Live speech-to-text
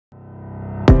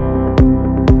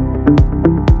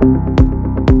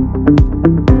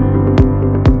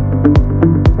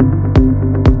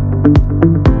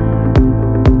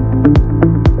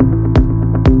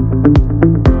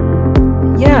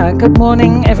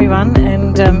morning, everyone,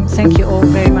 and thank you all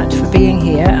very much for being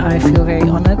here. I feel very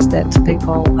honoured that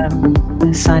people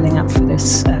are signing up for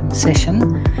this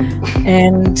session,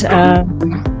 and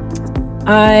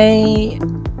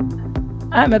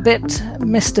I'm a bit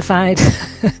mystified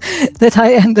that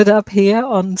I ended up here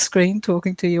on screen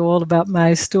talking to you all about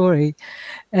my story.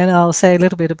 And I'll say a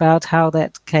little bit about how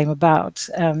that came about.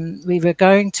 We were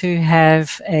going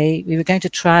to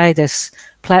try this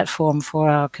platform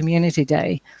for our community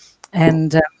day,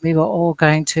 and we were all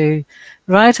going to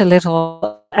write a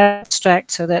little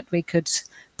abstract so that we could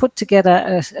put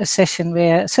together a session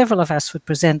where several of us would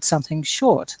present something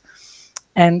short.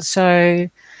 And so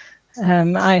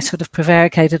I sort of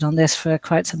prevaricated on this for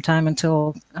quite some time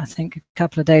until I think a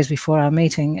couple of days before our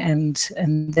meeting, and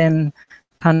then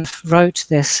kind of wrote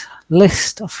this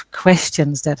list of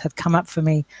questions that had come up for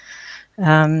me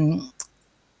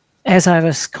as I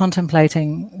was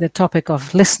contemplating the topic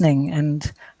of listening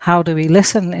and how do we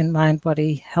listen in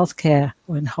MindBody Healthcare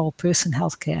or in whole person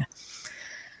healthcare.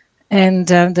 And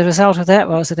the result of that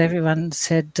was that everyone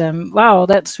said, wow,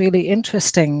 that's really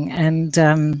interesting, and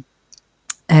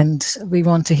we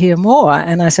want to hear more.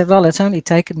 And I said, well, it's only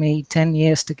taken me 10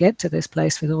 years to get to this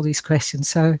place with all these questions.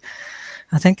 So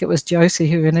I think it was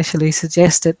Josie who initially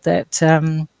suggested that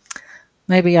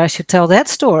maybe I should tell that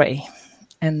story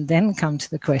and then come to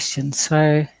the question.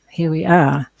 So here we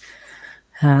are,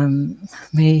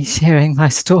 me sharing my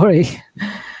story.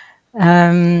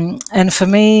 And for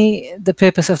me, the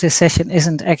purpose of this session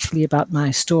isn't actually about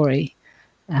my story.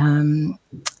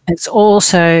 It's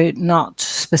also not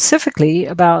specifically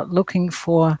about looking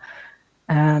for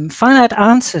finite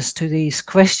answers to these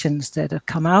questions that have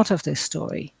come out of this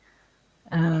story.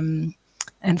 And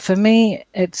for me,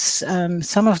 it's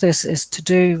some of this is to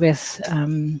do with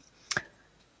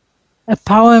a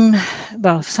poem,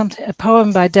 well, a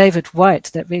poem by David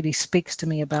White that really speaks to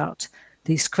me about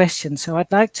these questions. So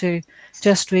I'd like to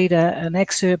just read an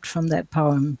excerpt from that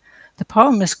poem. The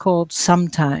poem is called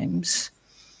Sometimes,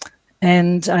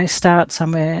 and I start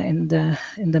somewhere in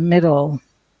the middle,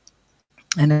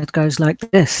 and it goes like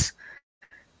this.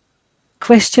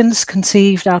 Questions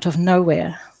conceived out of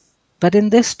nowhere, but in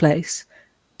this place,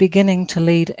 beginning to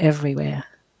lead everywhere.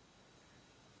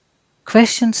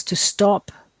 Questions to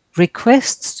stop,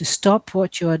 requests to stop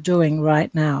what you are doing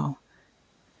right now,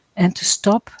 and to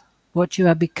stop what you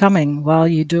are becoming while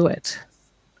you do it.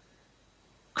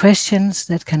 Questions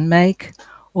that can make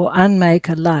or unmake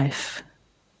a life.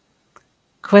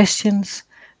 Questions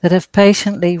that have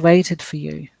patiently waited for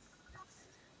you.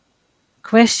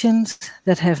 Questions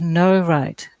that have no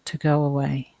right to go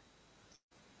away.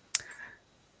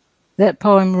 That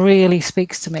poem really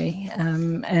speaks to me,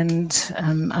 and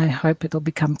I hope it'll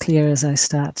become clear as I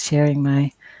start sharing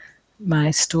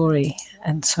my story.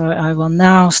 And so I will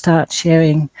now start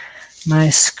sharing my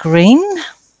screen.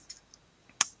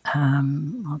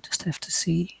 I'll just have to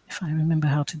see if I remember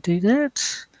how to do that.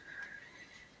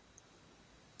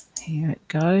 Here it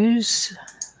goes.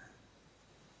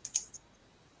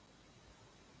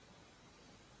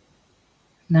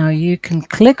 Now you can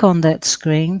click on that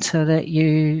screen so that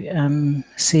you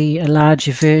see a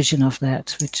larger version of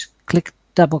that, which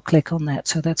double click on that.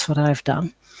 So that's what I've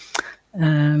done.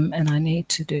 And I need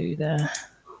to do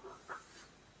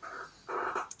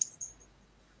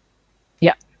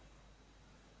yeah,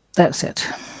 that's it.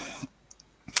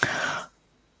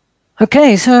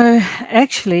 Okay, so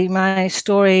actually my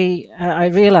story, I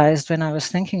realized when I was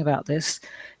thinking about this,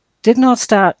 did not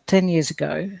start 10 years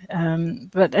ago,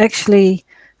 but actually,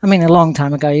 I mean, a long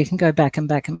time ago. You can go back and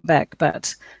back and back,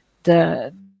 but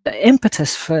the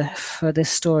impetus for this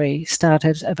story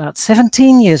started about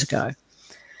 17 years ago.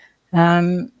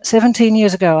 17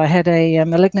 years ago, I had a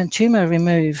malignant tumor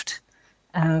removed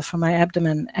from my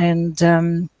abdomen,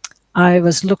 and I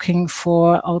was looking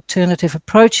for alternative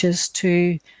approaches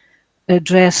to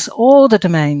address all the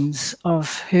domains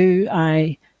of who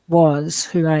I was,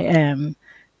 who I am,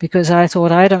 because I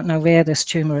thought, I don't know where this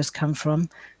tumor has come from,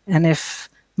 and if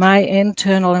my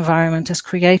internal environment has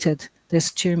created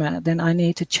this tumor, then I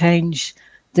need to change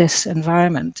this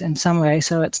environment in some way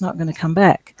so it's not going to come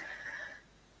back.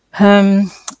 After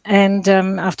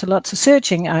lots of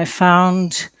searching, I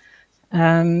found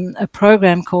a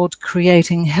program called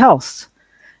Creating Health,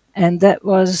 and that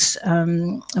was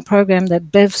a program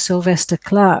that Bev Sylvester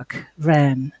Clark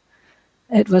ran.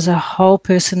 It was a whole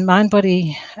person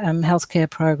MindBody healthcare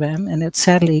program, and it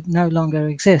sadly no longer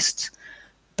exists.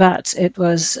 But it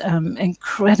was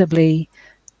incredibly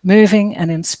moving and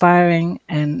inspiring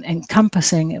and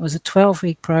encompassing. It was a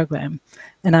 12-week program,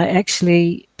 and I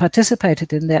actually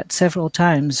participated in that several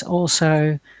times.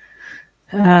 Also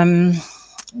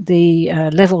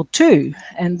level 2.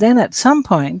 And then at some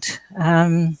point,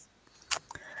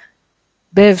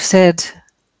 Bev said,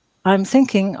 I'm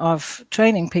thinking of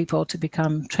training people to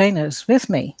become trainers with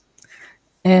me.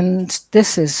 And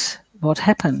this is what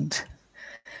happened.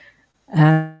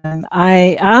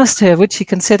 I asked her, would she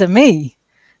consider me?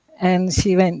 And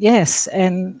she went, yes.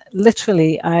 And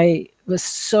literally, I was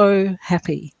so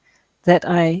happy that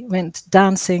I went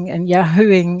dancing and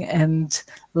yahooing and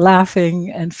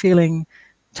laughing and feeling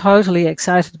totally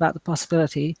excited about the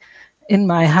possibility in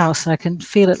my house. I can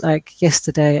feel it like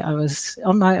yesterday. I was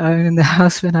on my own in the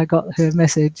house when I got her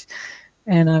message,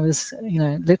 and I was, you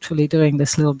know, literally doing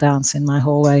this little dance in my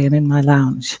hallway and in my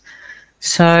lounge.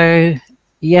 So,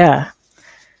 yeah,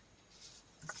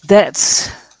 that's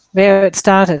where it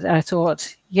started. I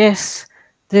thought, yes,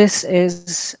 this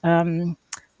is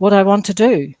what I want to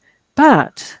do.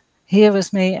 But here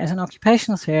was me as an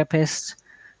occupational therapist,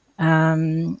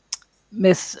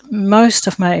 with most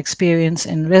of my experience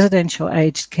in residential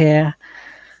aged care,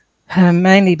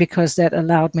 mainly because that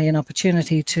allowed me an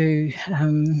opportunity to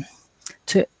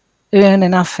earn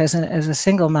enough as a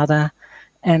single mother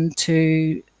and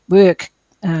to work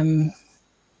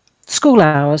school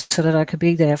hours so that I could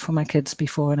be there for my kids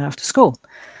before and after school.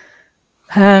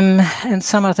 And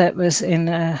some of that was in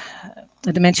a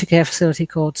dementia care facility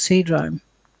called Seedrome.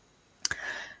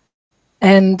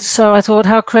 And so I thought,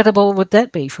 how credible would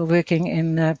that be for working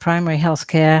in primary health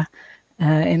care,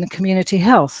 in community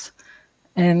health?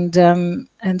 And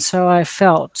so I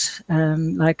felt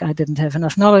like I didn't have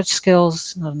enough knowledge,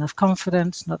 skills, not enough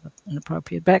confidence, not an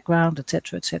appropriate background,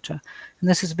 etc., etc. And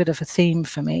this is a bit of a theme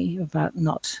for me about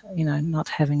not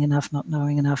having enough, not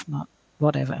knowing enough, not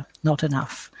whatever, not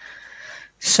enough.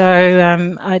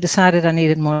 So I decided I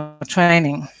needed more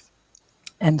training,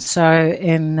 and so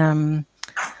and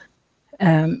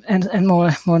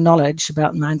more knowledge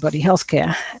about MindBody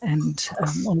Healthcare and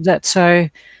all of that. So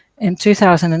in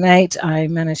 2008, I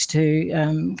managed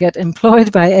to get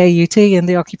employed by AUT in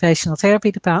the occupational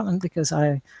therapy department because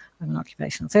I'm an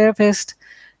occupational therapist.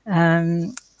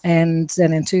 And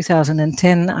then in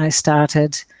 2010,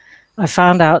 I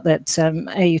found out that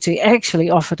AUT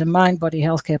actually offered a MindBody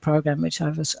Healthcare program, which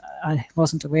I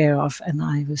wasn't aware of, and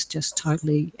I was just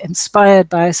totally inspired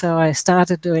by, so I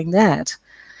started doing that.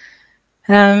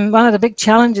 One of the big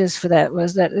challenges for that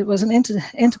was that it was an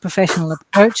interprofessional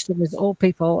approach. There was all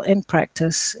people in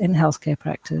practice, in healthcare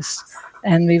practice,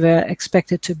 and we were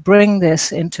expected to bring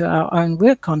this into our own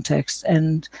work context.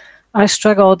 And I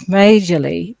struggled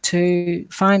majorly to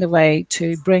find a way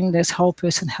to bring this whole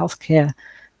person healthcare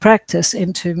practice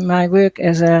into my work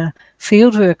as a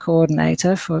fieldwork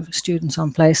coordinator for students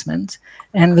on placement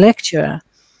and lecturer.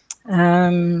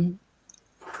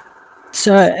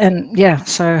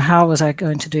 So how was I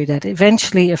going to do that?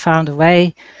 Eventually I found a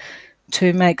way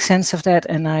to make sense of that,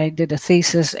 and I did a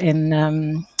thesis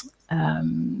in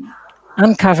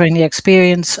uncovering the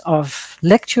experience of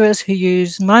lecturers who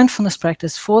use mindfulness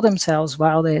practice for themselves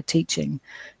while they're teaching,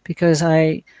 because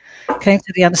I came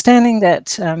to the understanding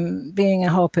that being a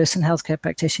whole person healthcare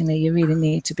practitioner, you really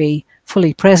need to be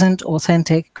fully present,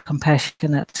 authentic,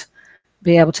 compassionate,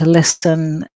 be able to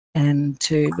listen and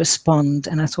to respond.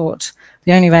 And I thought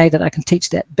the only way that I can teach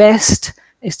that best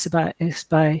is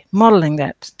by modeling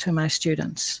that to my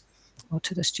students, or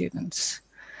to the students.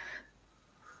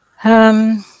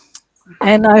 And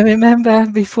I remember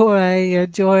before I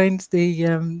joined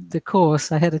the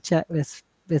course, I had a chat with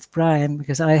Brian,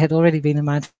 because I had already been a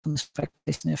mindfulness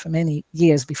practitioner for many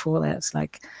years before that. It's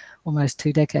like almost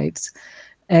 2 decades.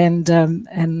 And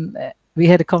we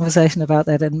had a conversation about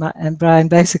that, and Brian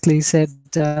basically said,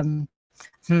 I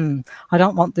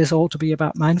don't want this all to be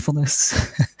about mindfulness.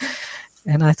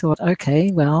 And I thought,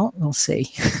 okay, well, we'll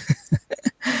see.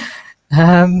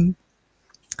 And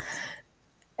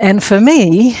for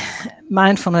me,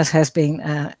 mindfulness has been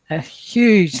a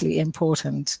hugely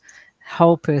important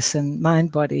whole person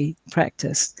mind-body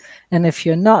practice. And if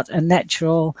you're not a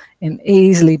natural in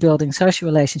easily building social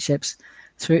relationships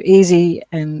through easy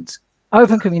and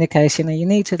open communication, and you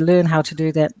need to learn how to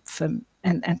do that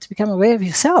and to become aware of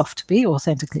yourself, to be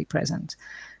authentically present.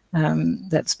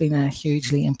 That's been a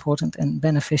hugely important and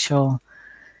beneficial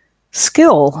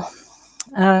skill.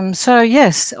 So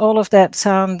yes, all of that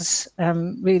sounds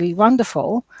really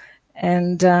wonderful.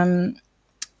 And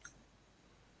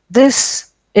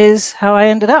this is how I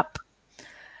ended up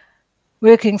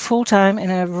working full-time in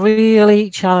a really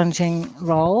challenging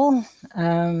role.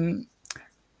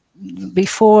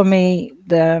 Before me,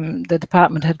 the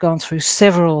department had gone through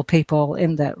several people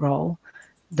in that role.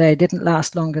 They didn't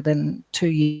last longer than 2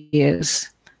 years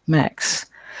max.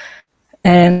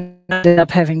 And ended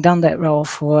up having done that role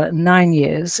for 9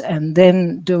 years and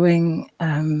then doing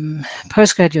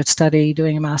postgraduate study,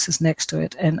 doing a master's next to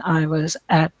it, and I was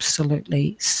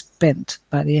absolutely spent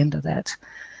by the end of that.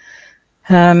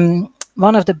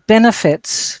 One of the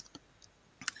benefits,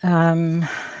 and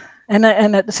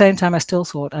at the same time I still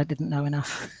thought I didn't know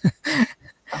enough.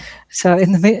 So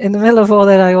in the middle of all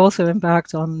that, I also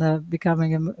embarked on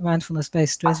becoming a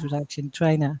mindfulness-based stress reduction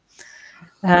trainer.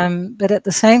 But at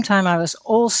the same time, I was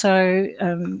also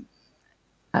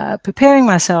preparing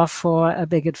myself for a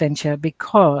big adventure,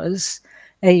 because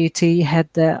AUT had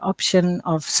the option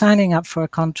of signing up for a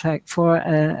contract for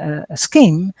a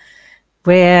scheme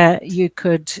where you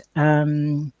could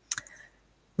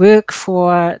work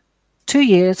for 2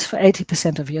 years for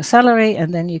 80% of your salary,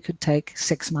 and then you could take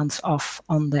 6 months off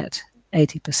on that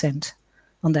 80%,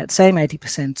 on that same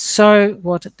 80%. So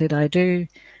what did I do?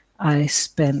 I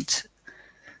spent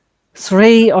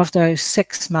 3 of those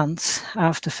 6 months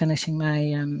after finishing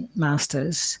my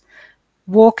master's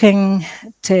walking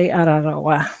Te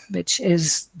Araroa, which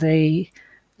is the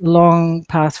long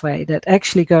pathway that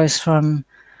actually goes from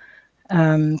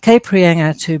Cape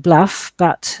Reinga to Bluff,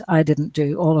 but I didn't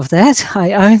do all of that.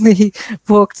 I only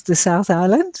walked the South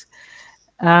Island.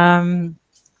 From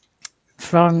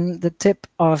the tip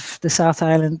of the South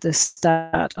Island, the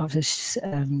start of this,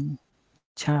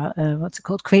 what's it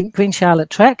called, Queen Charlotte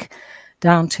track,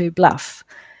 down to Bluff.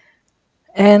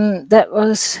 And that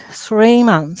was 3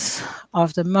 months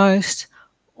of the most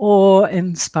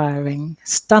awe-inspiring,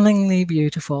 stunningly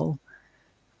beautiful,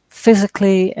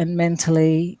 physically and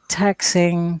mentally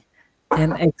taxing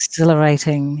and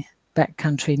exhilarating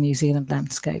backcountry New Zealand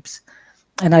landscapes.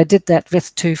 And I did that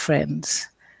with 2 friends.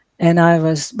 And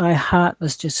my heart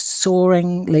was just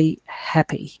soaringly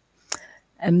happy.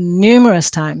 And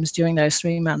numerous times during those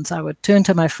 3 months, I would turn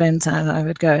to my friends and I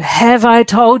would go, "Have I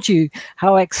told you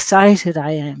how excited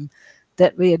I am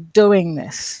that we are doing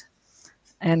this?"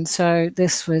 And so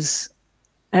this was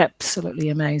absolutely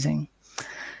amazing.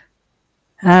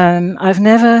 I've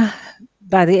never,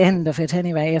 by the end of it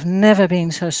anyway, I've never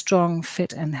been so strong,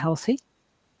 fit and healthy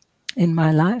in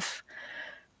my life.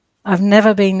 I've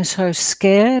never been so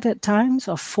scared at times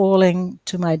of falling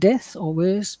to my death or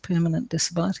worse, permanent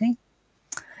disability.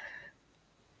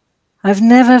 I've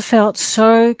never felt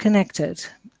so connected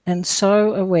and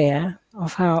so aware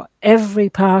of how every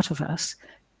part of us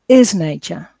is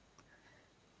nature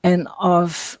and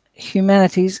of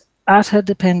humanity's utter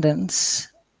dependence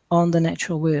on the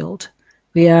natural world.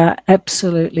 We are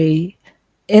absolutely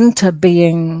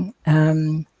interbeing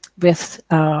with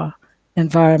our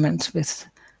environment, with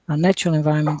our natural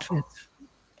environment, with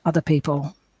other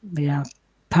people. We are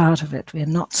part of it. We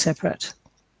are not separate.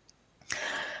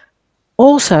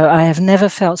 Also, I have never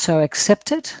felt so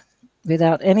accepted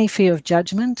without any fear of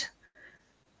judgment,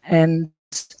 and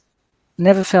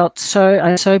never felt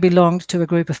I so belonged to a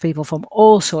group of people from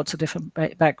all sorts of different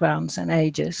backgrounds and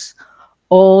ages,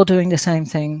 all doing the same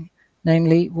thing,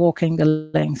 namely walking the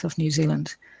length of New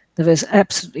Zealand. There was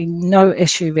absolutely no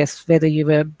issue with whether you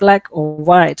were black or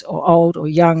white or old or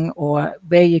young or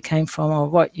where you came from or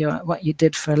what you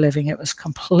did for a living. It was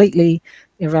completely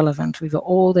irrelevant. We were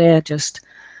all there just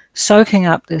soaking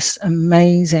up this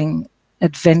amazing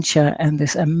adventure and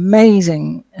this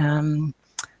amazing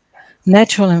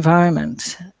natural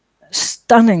environment,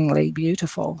 stunningly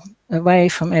beautiful, away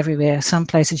from everywhere. Some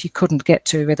places you couldn't get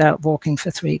to without walking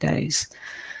for 3 days.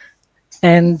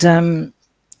 And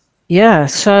yeah,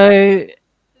 so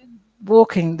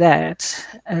walking that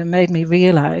made me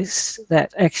realize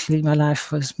that actually my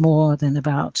life was more than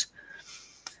about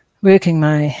working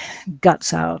my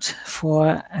guts out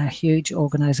for a huge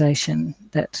organization,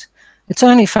 that its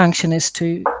only function is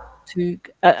to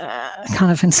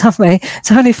kind of in some way,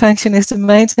 its only function is to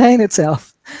maintain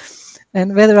itself.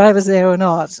 And whether I was there or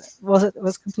not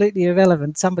was completely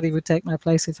irrelevant. Somebody would take my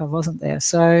place if I wasn't there.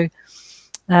 So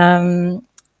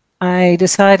I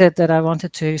decided that I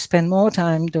wanted to spend more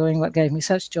time doing what gave me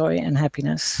such joy and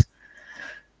happiness.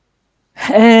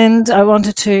 And I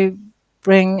wanted to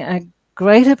bring a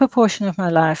greater proportion of my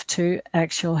life to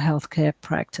actual healthcare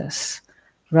practice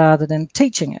rather than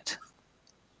teaching it.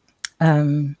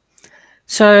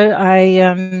 So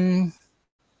I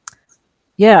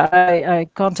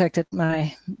contacted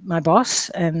my boss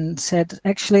and said,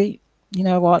 actually, you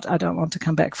know what, I don't want to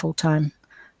come back full time.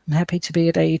 I'm happy to be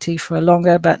at AUT for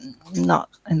longer, but not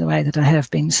in the way that I have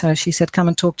been. So she said, come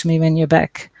and talk to me when you're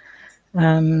back,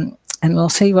 and we'll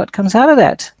see what comes out of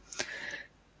that.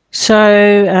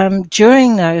 So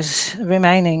during those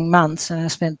remaining months, and I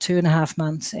spent 2.5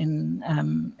 months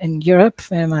in Europe,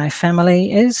 where my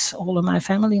family is, all of my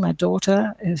family. My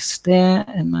daughter is there,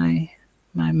 and my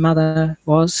my mother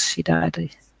was. She died a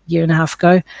year and a half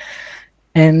ago.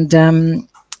 And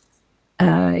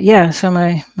yeah, so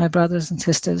my brothers and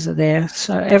sisters are there.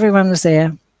 So everyone was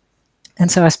there. And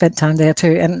so I spent time there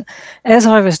too. And as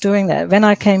I was doing that, when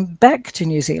I came back to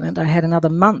New Zealand, I had another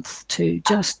month to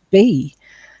just be.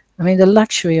 I mean, the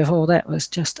luxury of all that was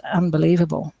just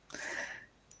unbelievable.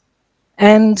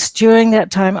 And during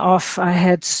that time off, I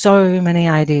had so many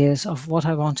ideas of what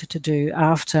I wanted to do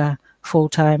after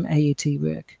full-time AUT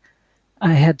work.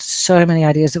 I had so many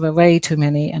ideas. There were way too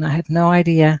many, and I had no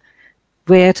idea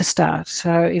where to start.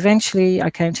 So eventually I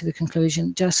came to the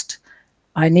conclusion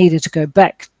I needed to go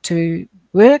back to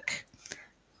work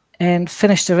and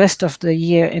finish the rest of the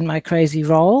year in my crazy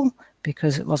role,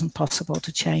 because it wasn't possible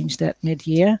to change that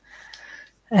mid-year,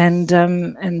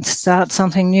 and start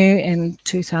something new in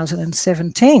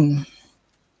 2017.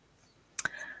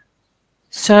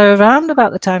 So around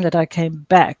about the time that I came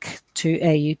back to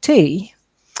AUT,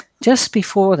 just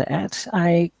before that,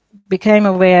 I became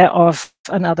aware of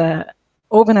another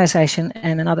organization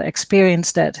and another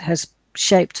experience that has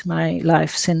shaped my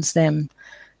life since then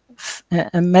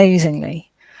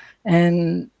amazingly.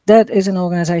 And that is an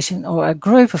organization, or a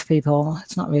group of people,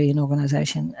 it's not really an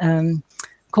organization,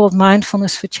 called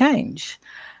Mindfulness for Change.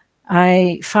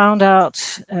 I found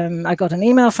out, I got an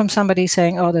email from somebody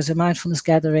saying, oh, there's a mindfulness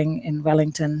gathering in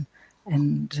Wellington,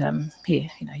 and here,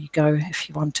 you go if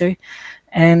you want to.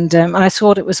 And I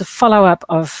thought it was a follow-up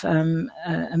of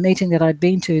a meeting that I'd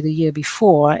been to the year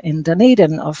before in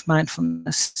Dunedin of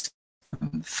mindfulness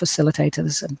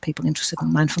facilitators and people interested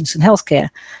in mindfulness in healthcare.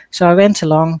 So I went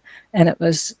along, and it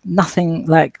was nothing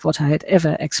like what I had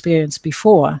ever experienced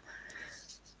before.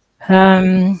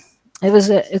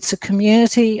 It's a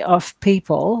community of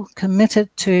people committed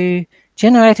to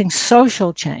generating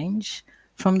social change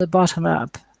from the bottom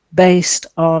up, based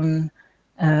on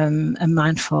a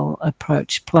mindful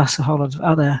approach, plus a whole lot of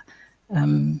other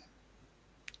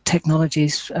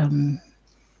technologies,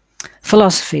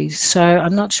 philosophies. So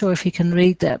I'm not sure if you can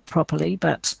read that properly,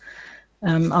 but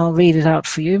I'll read it out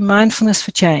for you. Mindfulness for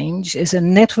Change is a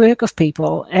network of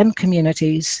people and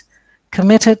communities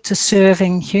committed to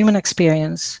serving human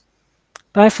experience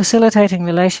by facilitating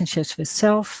relationships with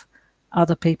self,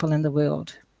 other people, in the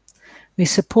world. We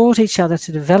support each other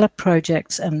to develop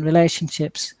projects and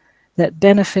relationships that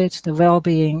benefit the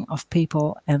well-being of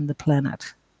people and the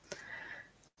planet.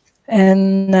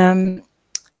 And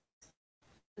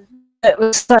it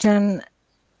was such an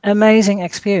amazing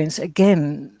experience.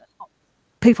 Again,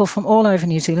 people from all over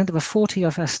New Zealand. There were 40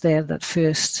 of us there that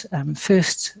first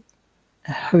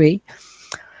hui.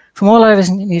 From all over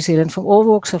New Zealand, from all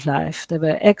walks of life. There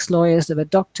were ex-lawyers, there were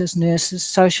doctors, nurses,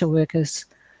 social workers,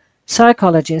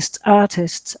 psychologists,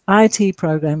 artists, IT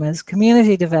programmers,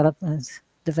 community developers,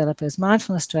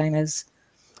 mindfulness trainers,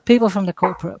 people from the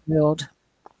corporate world,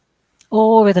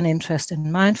 all with an interest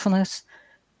in mindfulness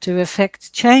to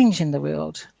effect change in the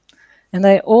world. And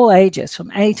they're all ages,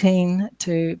 from 18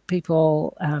 to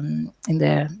people in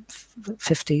their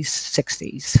 50s,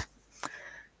 60s.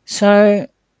 So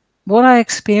what I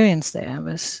experienced there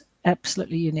was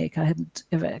absolutely unique. I hadn't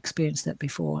ever experienced that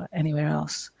before anywhere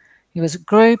else. It was a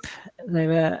group. They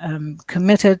were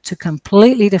committed to a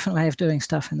completely different way of doing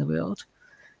stuff in the world,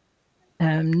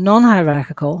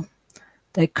 non-hierarchical.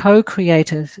 They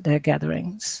co-created their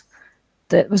gatherings.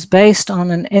 That was based on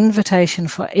an invitation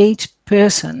for each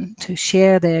person to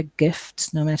share their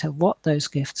gifts, no matter what those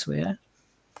gifts were.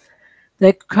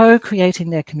 They're co-creating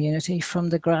their community from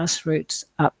the grassroots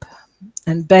up,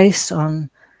 and based on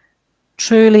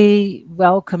truly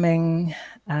welcoming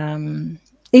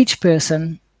each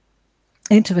person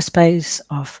into a space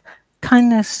of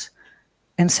kindness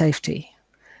and safety.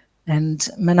 And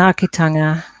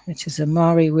manaakitanga, which is a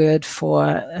Maori word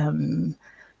for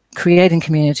creating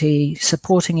community,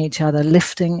 supporting each other,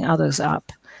 lifting others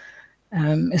up,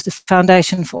 is the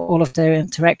foundation for all of their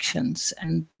interactions.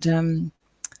 And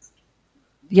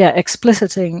yeah,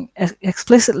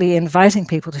 explicitly inviting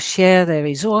people to share their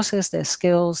resources, their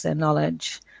skills, their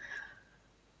knowledge,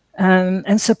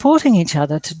 and supporting each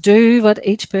other to do what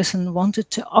each person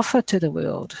wanted to offer to the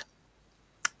world.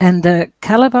 And the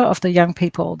caliber of the young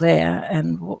people there,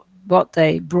 and what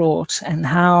they brought, and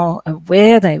how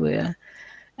aware they were,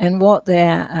 and what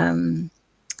their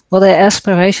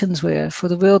aspirations were for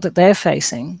the world that they're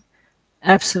facing,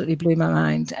 absolutely blew my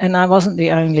mind. And I wasn't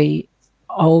the only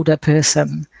older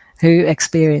person who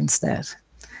experienced that.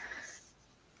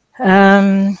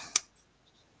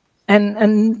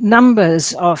 And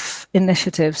numbers of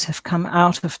initiatives have come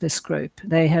out of this group.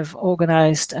 They have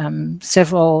organized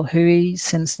several hui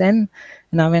since then,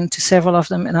 and I went to several of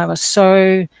them, and I was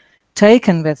so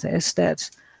taken with this that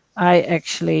I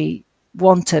actually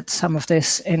wanted some of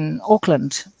this in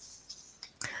Auckland.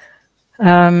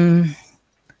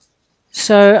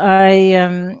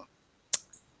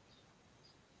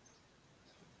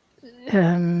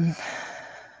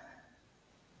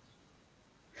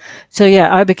 So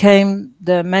yeah, I became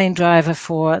the main driver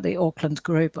for the Auckland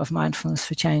group of Mindfulness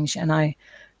for Change, and I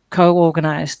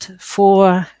co-organized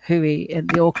 4 hui in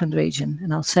the Auckland region,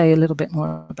 and I'll say a little bit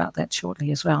more about that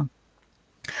shortly as well.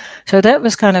 So that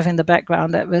was kind of in the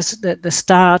background. That was the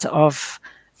start of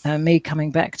me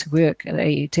coming back to work at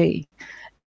AUT.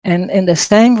 And in the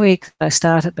same week I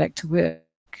started back to work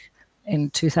in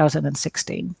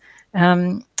 2016,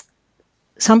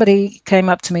 somebody came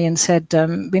up to me and said,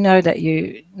 we know that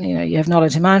you have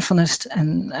knowledge in mindfulness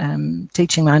and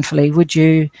teaching mindfully. Would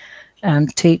you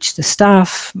teach the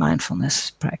staff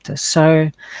mindfulness practice? So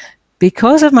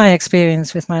because of my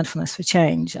experience with Mindfulness for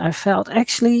Change, I felt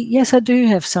actually, yes, I do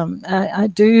have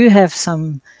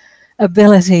some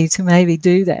ability to maybe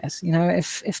do that.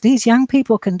 If these young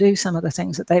people can do some of the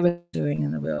things that they were doing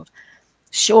in the world,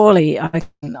 surely I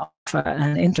can offer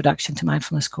an introduction to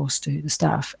mindfulness course to the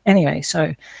staff. Anyway,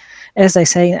 so as they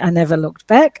say, I never looked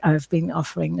back. I've been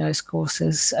offering those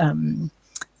courses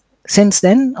since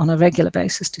then on a regular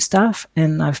basis to staff,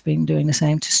 and I've been doing the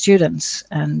same to students,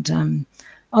 and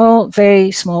all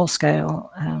very small scale,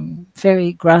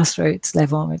 very grassroots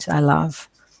level, which I love.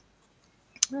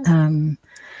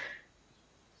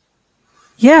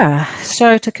 Yeah,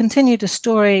 so to continue the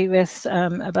story with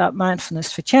about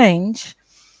Mindfulness for Change,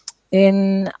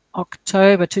 in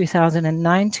October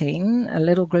 2019, a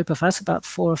little group of us, about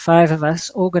 4 or 5 of us,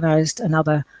 organized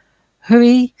another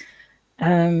hui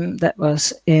that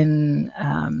was in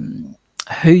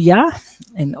Huia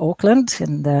in Auckland,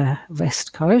 in the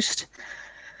West Coast.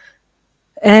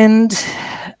 And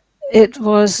it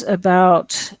was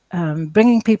about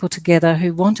bringing people together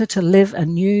who wanted to live a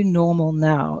new normal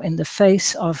now in the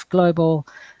face of global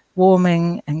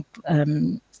warming and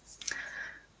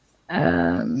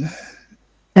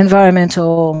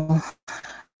environmental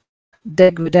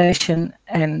degradation.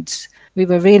 And we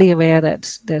were really aware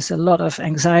that there's a lot of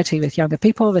anxiety with younger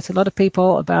people, with a lot of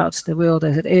people about the world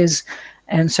as it is.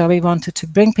 And so we wanted to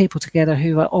bring people together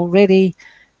who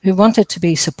wanted to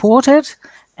be supported,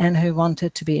 and who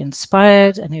wanted to be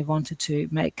inspired, and who wanted to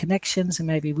make connections and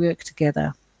maybe work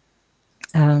together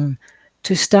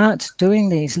to start doing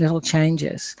these little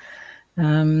changes.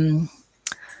 And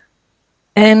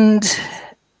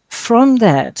from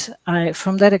that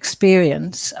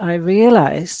experience, I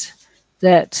realized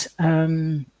that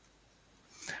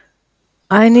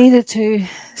I needed to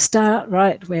start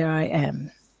right where I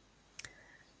am.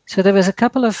 So there was a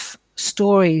couple of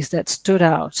stories that stood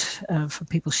out from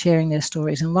people sharing their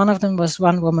stories, and one of them was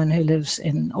one woman who lives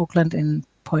in Auckland in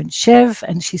Point Chev,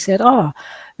 and she said,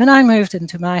 when I moved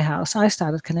into my house, I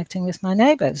started connecting with my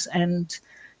neighbors, and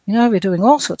we're doing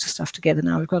all sorts of stuff together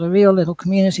now. We've got a real little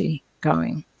community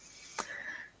going.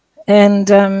 And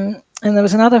there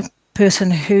was another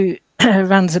person who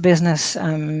runs a business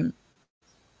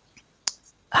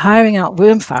hiring out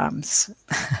worm farms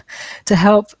to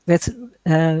help with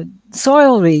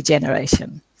soil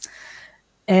regeneration.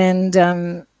 And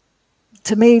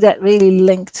to me, that really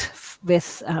linked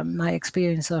with my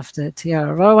experience of the Te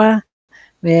Araroa,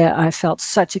 where I felt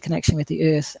such a connection with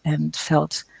the earth and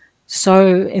felt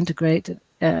so integrated,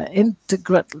 the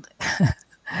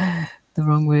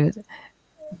wrong word,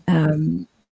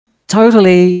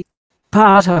 totally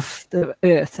part of the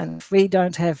earth. And if we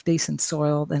don't have decent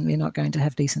soil, then we're not going to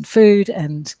have decent food.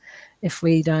 And if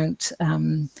we don't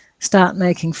start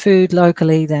making food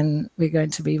locally, then we're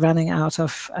going to be running out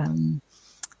of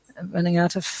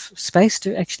space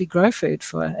to actually grow food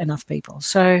for enough people.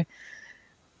 So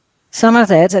some of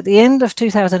that at the end of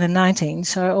 2019,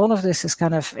 so all of this is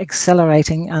kind of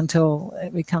accelerating until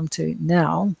we come to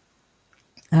now.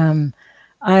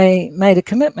 I made a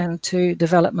commitment to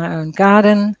develop my own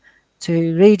garden,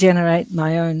 to regenerate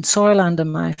my own soil under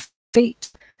my feet,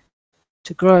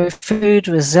 to grow food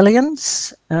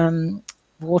resilience,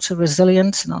 water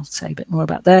resilience, and I'll say a bit more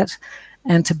about that,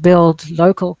 and to build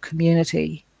local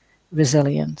community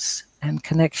resilience and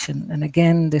connection. And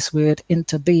again, this word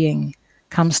interbeing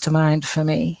comes to mind for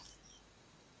me.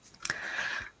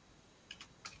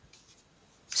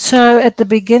 So at the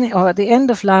beginning, or at the end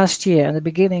of last year, and the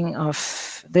beginning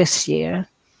of this year,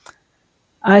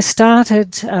 I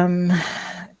started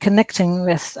connecting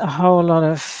with a whole lot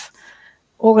of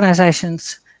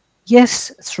organizations,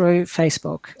 yes, through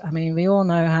Facebook. I mean, we all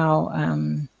know how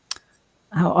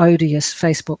odious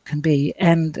Facebook can be,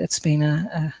 and it's been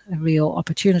a real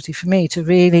opportunity for me to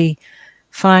really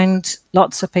find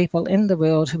lots of people in the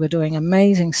world who were doing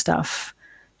amazing stuff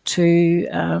to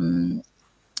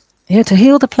to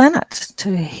heal the planet,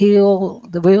 to heal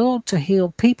the world, to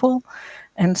heal people.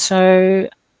 And so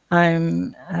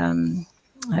I've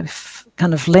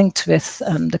kind of linked with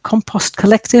the Compost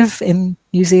Collective in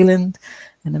New Zealand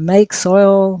and the Make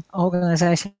Soil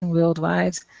organization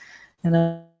worldwide. And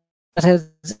I started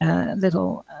a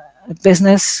little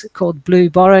business called Blue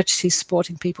Borage. She's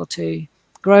supporting people to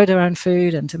grow their own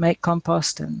food and to make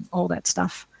compost and all that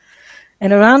stuff.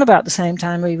 And around about the same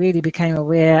time, we really became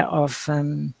aware of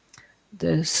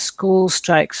the school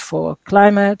strikes for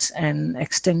climate, and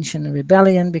Extinction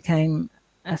Rebellion became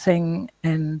a thing.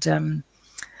 And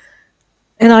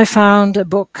I found a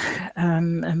book, a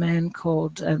man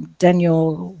called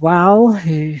Daniel Weil,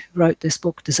 who wrote this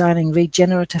book, Designing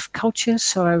Regenerative Cultures.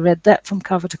 So I read that from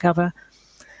cover to cover.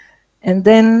 And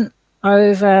then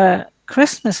over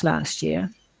Christmas last year,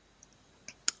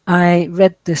 I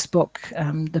read this book,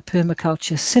 The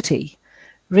Permaculture City,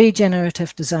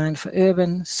 Regenerative Design for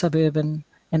Urban, Suburban,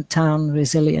 and Town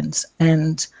Resilience.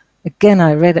 And again,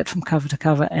 I read it from cover to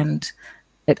cover, and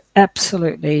it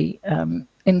absolutely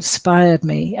inspired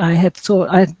me. I had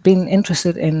been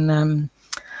interested in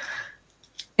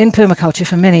permaculture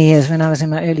for many years when I was in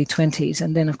my early 20s,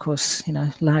 and then of course,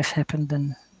 life happened,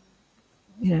 and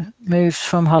moved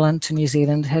from Holland to New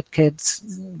Zealand, had kids,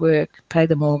 work, pay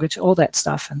the mortgage, all that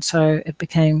stuff. And so it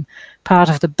became part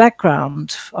of the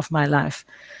background of my life.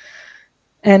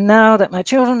 And now that my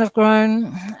children have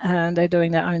grown and they're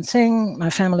doing their own thing,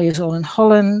 my family is all in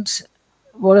Holland,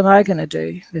 what am I going to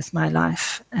do with my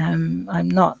life?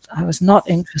 I was not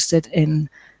interested in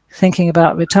thinking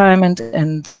about retirement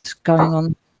and going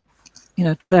on,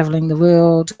 traveling the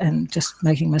world and just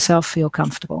making myself feel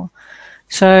comfortable.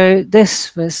 So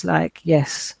this was like,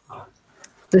 yes,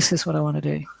 this is what I want to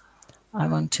do. I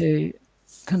want to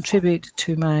contribute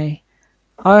to my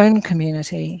own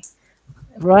community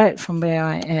right from where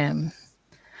I am.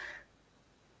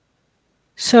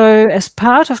 So as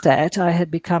part of that, I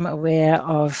had become aware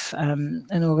of an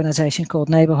organization called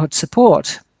Neighborhood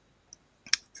Support.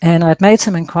 And I'd made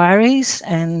some inquiries,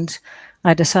 and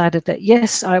I decided that,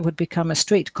 yes, I would become a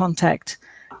street contact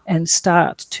and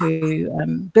start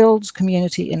to build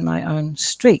community in my own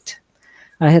street.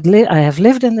 I have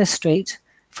lived in this street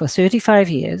for 35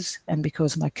 years, and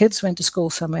because my kids went to school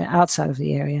somewhere outside of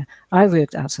the area, I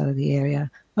worked outside of the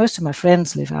area. Most of my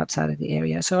friends live outside of the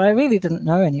area, so I really didn't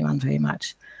know anyone very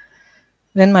much.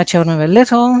 When my children were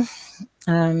little,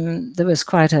 there was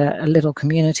quite a little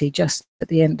community just at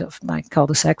the end of my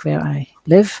cul-de-sac where I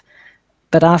live.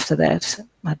 But after that,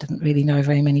 I didn't really know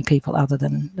very many people other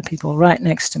than the people right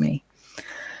next to me.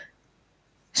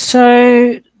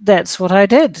 So that's what I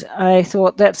did. I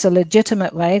thought that's a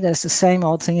legitimate way. There's the same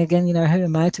old thing again, who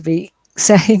am I to be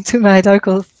saying to my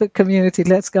local community,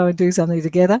 let's go and do something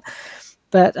together?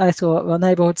 But I thought, well,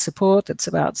 neighborhood support, it's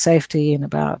about safety and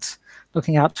about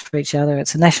looking out for each other.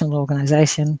 It's a national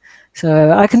organization,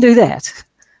 so I can do that.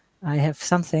 I have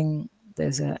something,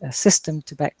 there's a system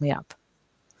to back me up.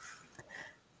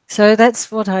 So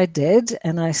that's what I did,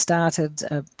 and I started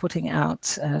putting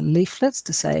out leaflets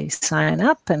to say, sign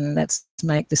up and let's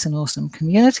make this an awesome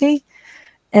community.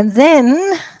 And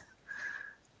then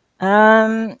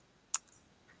kind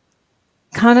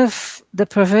of the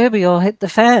proverbial hit the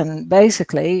fan,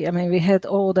 basically. I mean, we had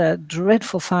all the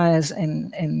dreadful fires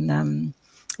in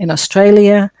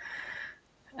Australia.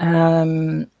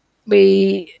 COVID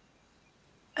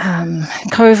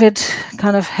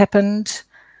kind of happened.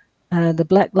 The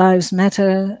Black Lives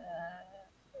Matter,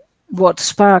 what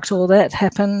sparked all that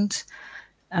happened.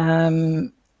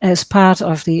 As part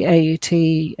of the AUT,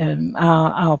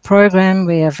 our program,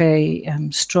 we are very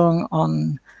strong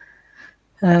on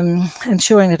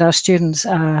ensuring that our students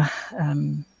are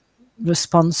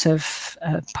responsive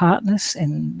partners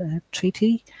in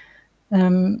treaty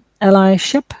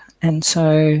allyship. And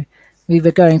so we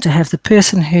were going to have the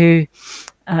person who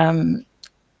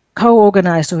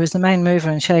co-organized, or was the main mover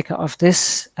and shaker of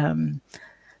this, the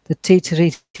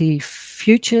Tītiriti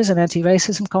Futures and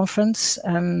Anti-Racism Conference.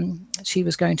 She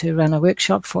was going to run a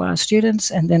workshop for our students,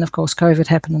 and then of course COVID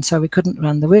happened, and so we couldn't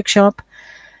run the workshop,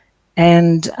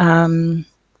 and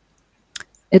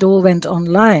it all went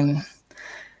online.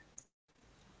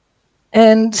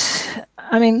 And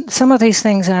I mean, some of these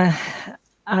things are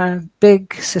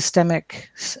big systemic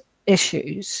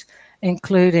issues,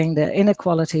 including the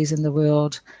inequalities in the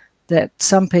world, that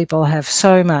some people have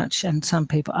so much and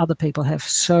other people have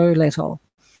so little.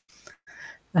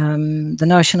 The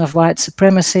notion of white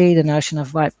supremacy, the notion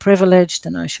of white privilege,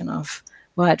 the notion of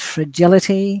white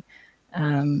fragility,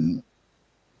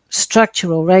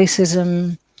 structural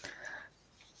racism.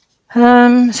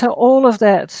 So all of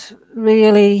that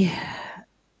really,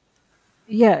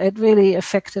 yeah, it really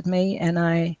affected me, and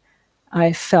I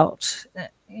felt,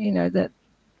 you know, that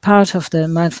part of the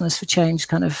Mindfulness for Change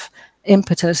kind of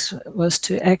impetus was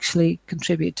to actually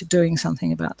contribute to doing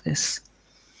something about this.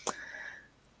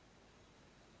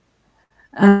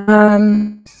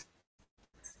 And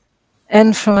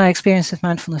from my experience with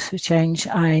Mindfulness for Change,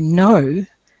 I know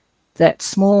that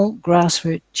small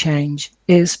grassroots change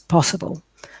is possible.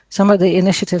 Some of the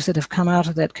initiatives that have come out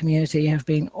of that community have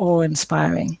been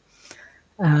awe-inspiring.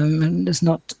 And there's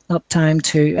not time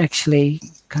to actually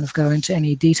kind of go into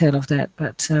any detail of that.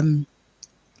 But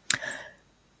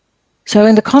so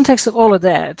in the context of all of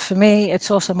that, for me,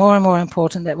 it's also more and more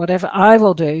important that whatever I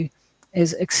will do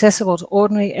is accessible to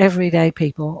ordinary, everyday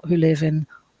people who live in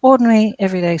ordinary,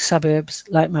 everyday suburbs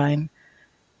like mine.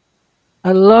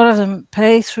 A lot of them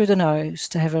pay through the nose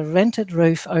to have a rented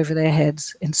roof over their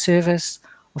heads in service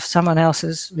of someone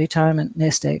else's retirement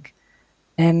nest egg.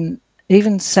 And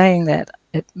even saying that,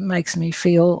 it makes me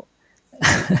feel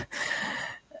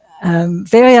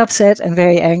very upset and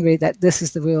very angry that this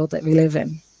is the world that we live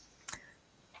in.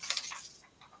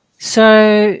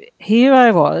 So here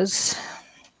I was,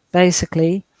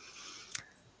 basically,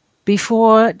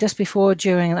 just before,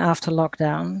 during, and after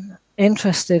lockdown,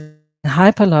 interested in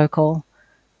hyperlocal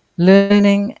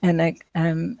learning and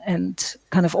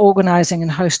kind of organizing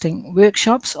and hosting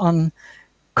workshops on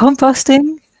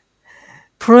composting,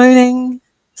 pruning,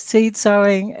 seed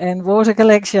sowing, and water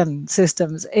collection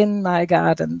systems in my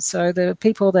garden. So there are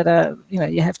people that are, you know,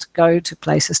 you have to go to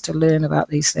places to learn about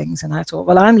these things. And I thought,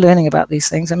 well, I'm learning about these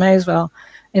things. I may as well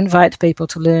invite people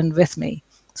to learn with me.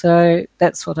 So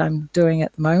that's what I'm doing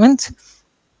at the moment.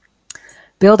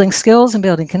 Building skills and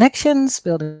building connections,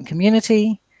 building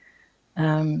community,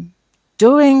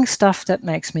 doing stuff that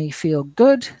makes me feel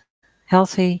good,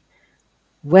 healthy,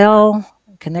 well,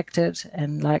 connected,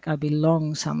 and like I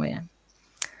belong somewhere.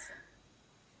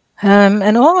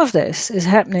 And all of this is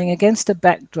happening against the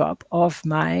backdrop of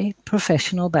my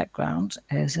professional background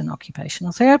as an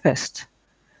occupational therapist.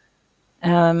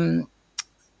 When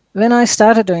I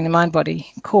started doing the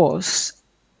MindBody course,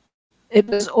 it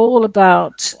was all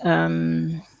about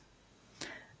kind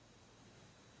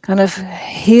of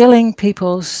healing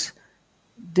people's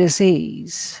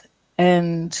disease,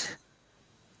 and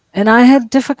I had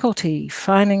difficulty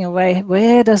finding a way,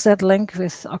 where does that link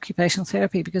with occupational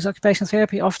therapy? Because occupational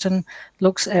therapy often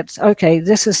looks at, okay,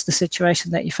 this is the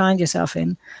situation that you find yourself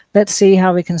in. Let's see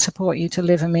how we can support you to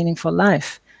live a meaningful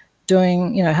life,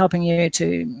 doing, you know, helping you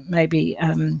to maybe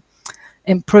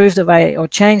improve the way or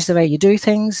change the way you do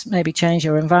things, maybe change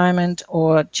your environment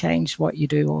or change what you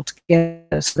do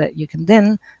altogether, so that you can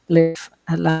then live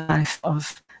a life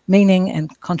of meaning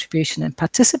and contribution and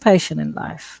participation in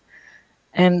life.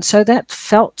 And so that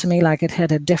felt to me like it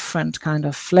had a different kind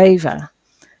of flavor,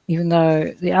 even though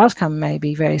the outcome may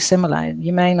be very similar.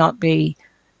 You may not be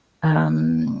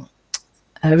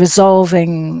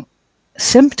resolving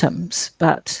symptoms,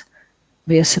 but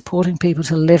we are supporting people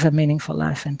to live a meaningful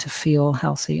life and to feel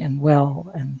healthy and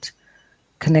well and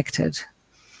connected.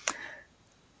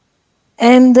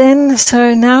 And then,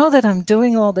 so now that I'm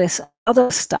doing all this other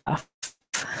stuff,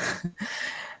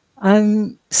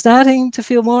 I'm starting to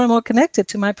feel more and more connected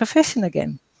to my profession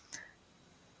again.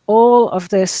 All of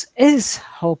this is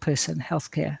whole person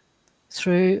healthcare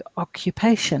through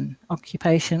occupation.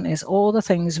 Occupation is all the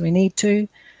things we need to,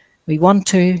 we want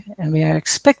to, and we are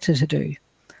expected to do,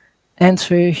 and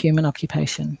through human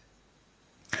occupation.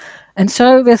 And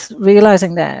so with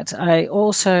realizing that, I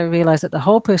also realized that the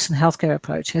whole person healthcare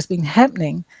approach has been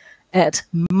happening at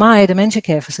my dementia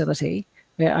care facility,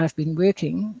 where I've been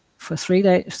working for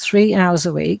 3 hours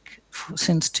a week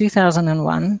since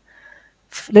 2001,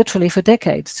 literally for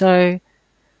decades. So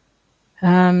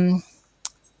often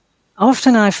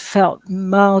I felt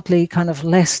mildly kind of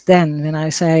less than when I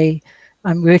say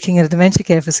I'm working at a dementia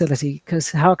care facility,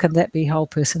 because how can that be whole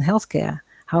person healthcare?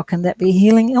 How can that be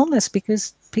healing illness?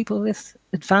 Because people with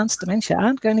advanced dementia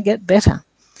aren't going to get better.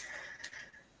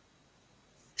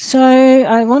 So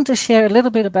I want to share a little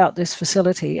bit about this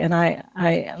facility, and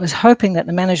I was hoping that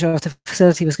the manager of the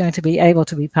facility was going to be able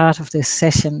to be part of this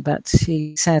session, but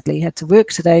she sadly had to work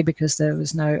today because there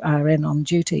was no RN on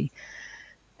duty.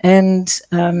 And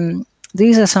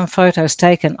these are some photos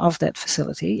taken of that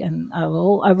facility, and I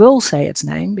will say its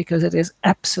name because it is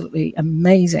absolutely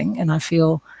amazing, and I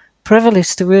feel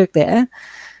privileged to work there.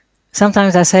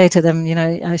 Sometimes I say to them, you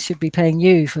know, I should be paying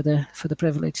you for the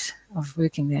privilege of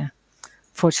working there.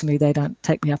 Fortunately, they don't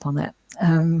take me up on that.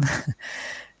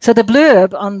 So the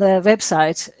blurb on the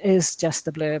website is just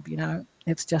the blurb, you know.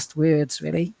 It's just words,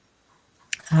 really.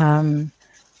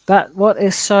 But what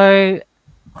is so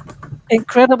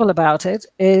incredible about it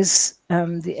is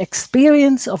the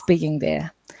experience of being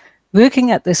there,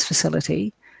 working at this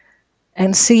facility,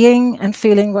 and seeing and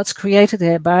feeling what's created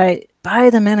there by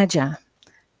the manager,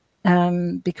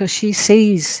 because she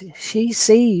sees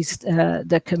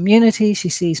the community, she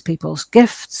sees people's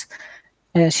gifts,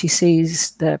 she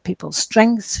sees the people's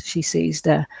strengths, she sees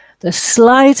the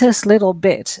slightest little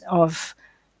bit of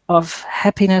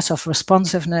happiness, of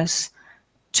responsiveness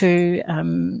to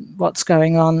what's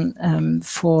going on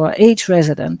for each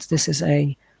resident. This is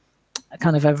a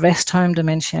kind of a rest home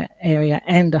dementia area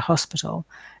and a hospital.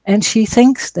 And she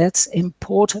thinks that's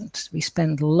important. We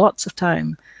spend lots of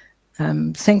time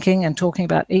thinking and talking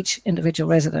about each individual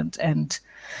resident. And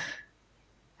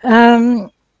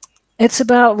it's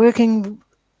about working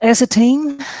as a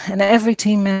team, and every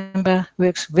team member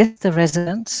works with the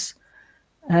residents.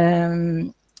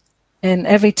 And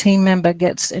every team member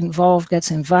gets involved,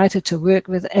 gets invited to work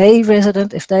with a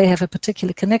resident if they have a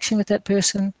particular connection with that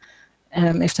person,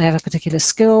 if they have a particular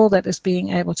skill that is being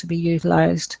able to be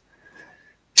utilized.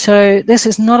 So this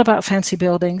is not about fancy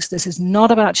buildings. This is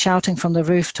not about shouting from the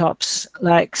rooftops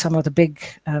like some of the big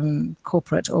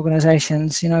corporate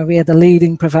organizations. You know, we are the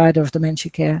leading provider of dementia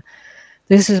care.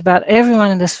 This is about everyone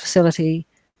in this facility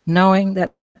knowing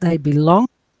that they belong,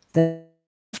 that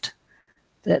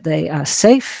they are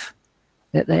safe,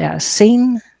 that they are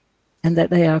seen, and that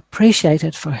they are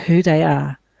appreciated for who they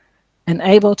are, and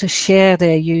able to share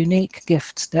their unique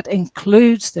gifts that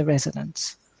includes the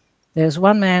residents. There's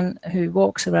one man who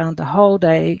walks around the whole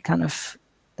day, kind of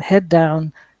head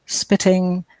down,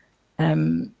 spitting,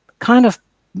 kind of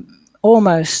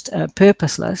almost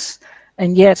purposeless,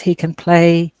 and yet he can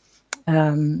play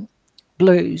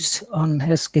blues on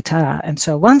his guitar. And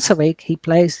so once a week he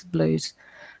plays blues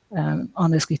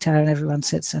on his guitar, and everyone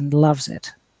sits and loves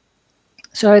it.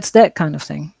 So it's that kind of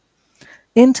thing.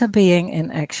 Interbeing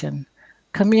in action,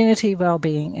 community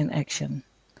well-being in action.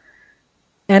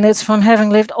 And it's from having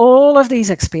lived all of these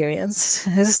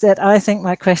experiences that I think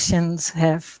my questions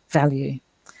have value.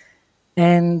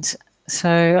 And so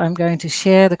I'm going to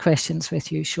share the questions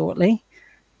with you shortly.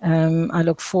 I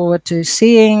look forward to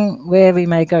seeing where we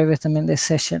may go with them in this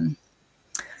session.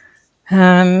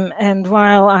 And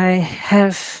while I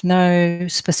have no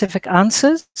specific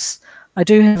answers, I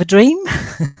do have a dream.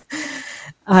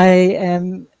 I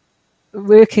am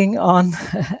working on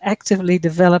actively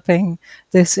developing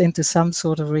this into some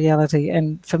sort of reality.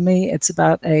 And for me, it's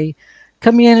about a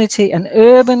community, an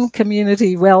urban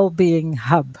community well-being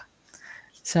hub.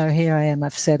 So here I am,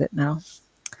 I've said it now.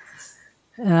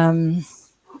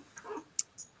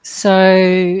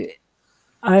 So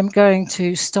I'm going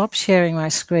to stop sharing my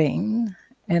screen,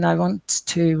 and I want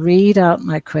to read out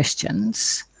my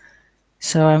questions.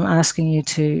 So I'm asking you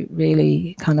to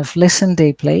really kind of listen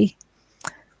deeply,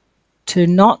 to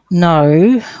not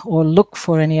know or look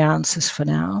for any answers for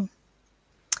now.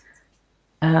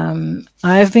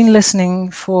 I've been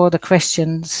listening for the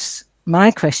questions,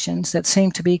 my questions, that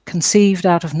seem to be conceived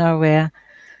out of nowhere,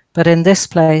 but in this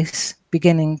place,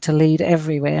 beginning to lead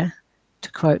everywhere,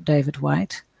 to quote David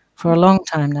White, for a long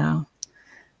time now.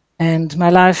 And my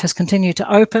life has continued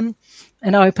to open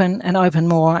and open and open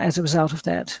more as a result of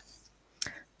that.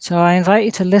 So I invite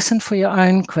you to listen for your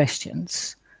own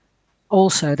questions,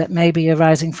 also that may be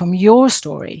arising from your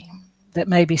story, that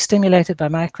may be stimulated by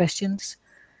my questions,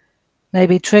 may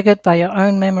be triggered by your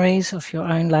own memories of your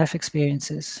own life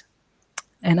experiences.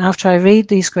 And after I read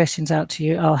these questions out to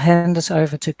you, I'll hand us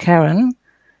over to Karen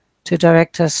to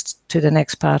direct us to the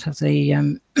next part of the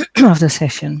of the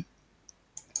session.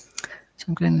 So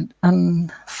I'm going to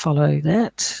unfollow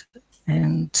that,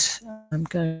 and I'm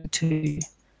going to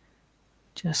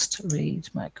just read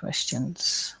my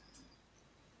questions.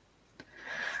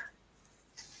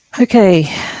 Okay.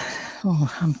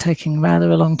 Oh, I'm taking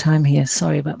rather a long time here.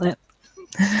 Sorry about that.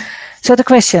 So the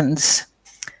questions.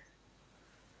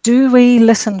 Do we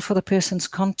listen for the person's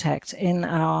contact in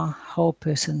our whole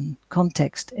person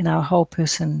context, in our whole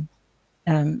person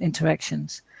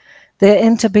interactions? Their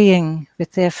interbeing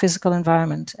with their physical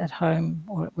environment at home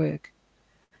or at work?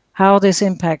 How this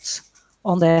impacts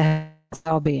on their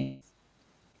well-being?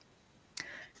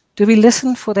 Do we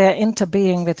listen for their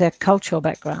interbeing with their cultural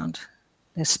background,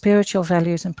 their spiritual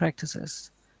values and practices,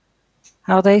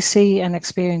 how they see and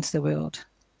experience the world?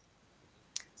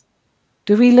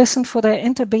 Do we listen for their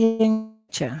interbeing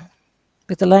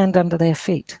with the land under their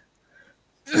feet?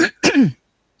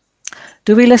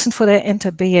 Do we listen for their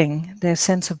interbeing, their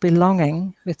sense of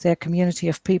belonging with their community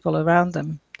of people around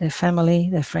them, their family,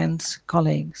 their friends,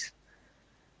 colleagues?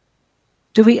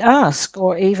 Do we ask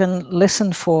or even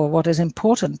listen for what is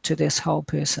important to this whole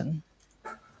person?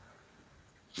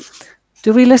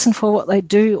 Do we listen for what they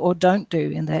do or don't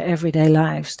do in their everyday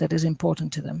lives that is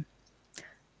important to them?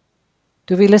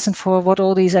 Do we listen for what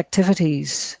all these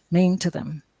activities mean to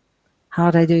them, how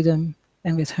they do them,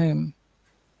 and with whom?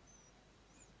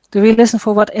 Do we listen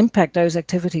for what impact those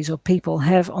activities or people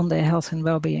have on their health and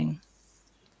well-being?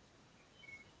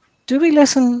 Do we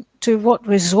listen to what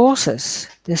resources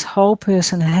this whole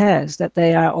person has that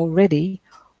they are already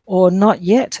or not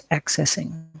yet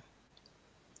accessing?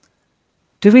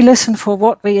 Do we listen for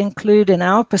what we include in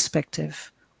our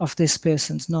perspective of this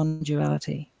person's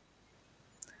non-duality?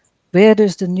 Where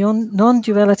does the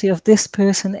non-duality of this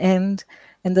person end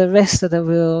and the rest of the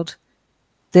world,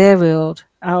 their world,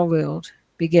 our world,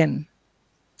 begin?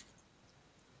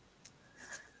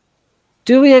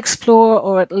 Do we explore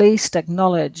or at least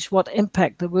acknowledge what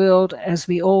impact the world as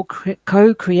we all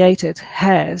co-create it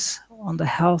has on the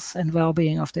health and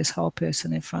well-being of this whole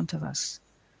person in front of us,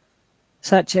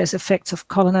 such as effects of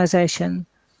colonization,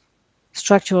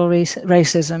 structural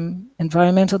racism,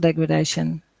 environmental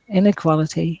degradation,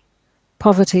 inequality,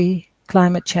 poverty,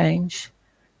 climate change,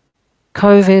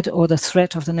 COVID, or the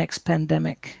threat of the next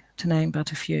pandemic, to name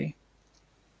but a few?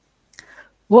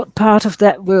 What part of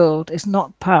that world is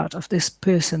not part of this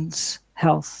person's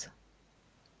health?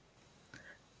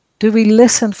 Do we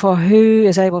listen for who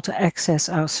is able to access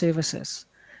our services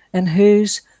and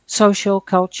whose social,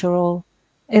 cultural,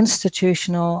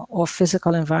 institutional, or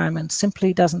physical environment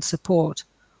simply doesn't support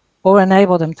or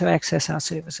enable them to access our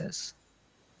services?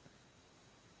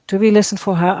 Do we listen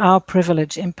for how our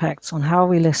privilege impacts on how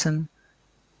we listen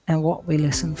and what we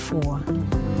listen for?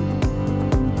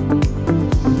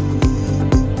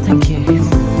 Thank you.